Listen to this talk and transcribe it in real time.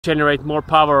generate more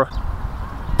power.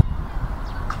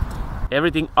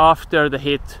 Everything after the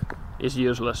hit is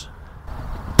useless.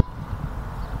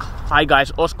 Hi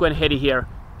guys, Osku and Hedi here.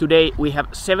 Today we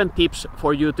have 7 tips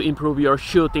for you to improve your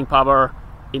shooting power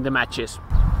in the matches.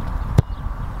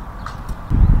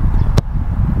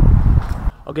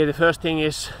 Okay, the first thing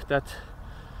is that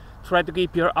try to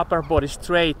keep your upper body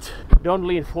straight. Don't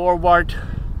lean forward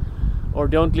or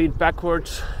don't lean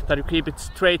backwards, that you keep it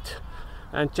straight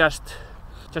and just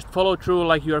follow through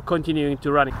like you are continuing to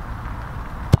run.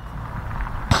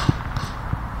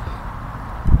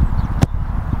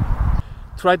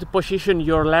 Try to position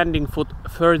your landing foot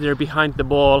further behind the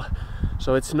ball,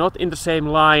 so it's not in the same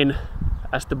line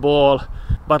as the ball,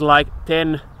 but like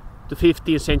 10 to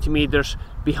 15 centimeters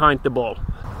behind the ball.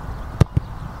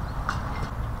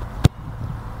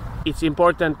 It's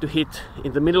important to hit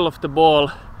in the middle of the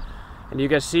ball, and you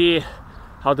can see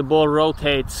how the ball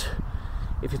rotates.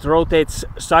 If it rotates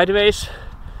sideways,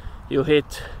 you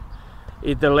hit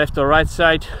either left or right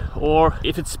side, or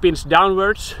if it spins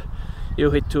downwards,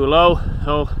 you hit too low.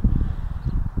 So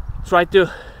try to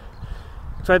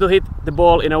hit the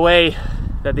ball in a way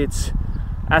that it's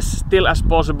as still as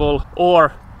possible,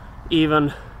 or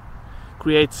even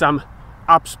create some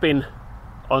upspin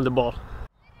on the ball.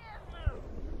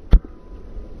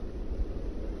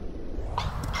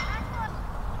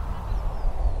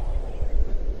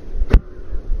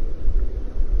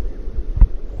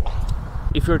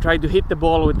 If you're trying to hit the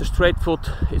ball with the straight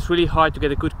foot, it's really hard to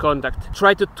get a good contact.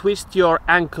 Try to twist your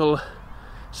ankle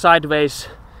sideways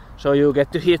so you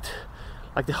get to hit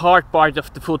like the hard part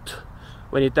of the foot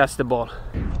when you touch the ball.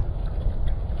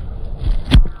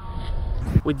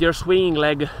 With your swinging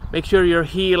leg, make sure your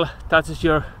heel touches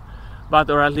your butt,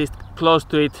 or at least close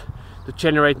to it, to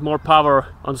generate more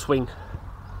power on swing.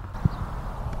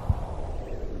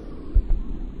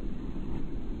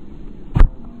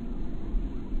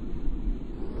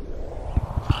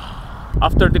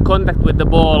 After the contact with the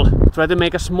ball, try to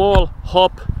make a small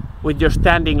hop with your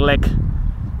standing leg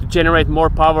to generate more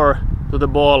power to the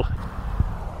ball.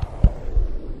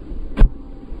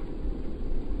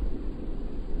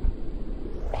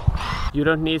 You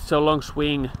don't need so long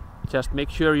swing, just make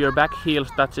sure your back heel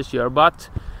touches your butt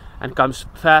and comes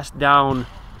fast down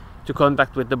to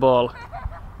contact with the ball.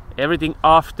 Everything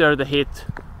after the hit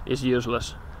is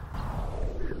useless.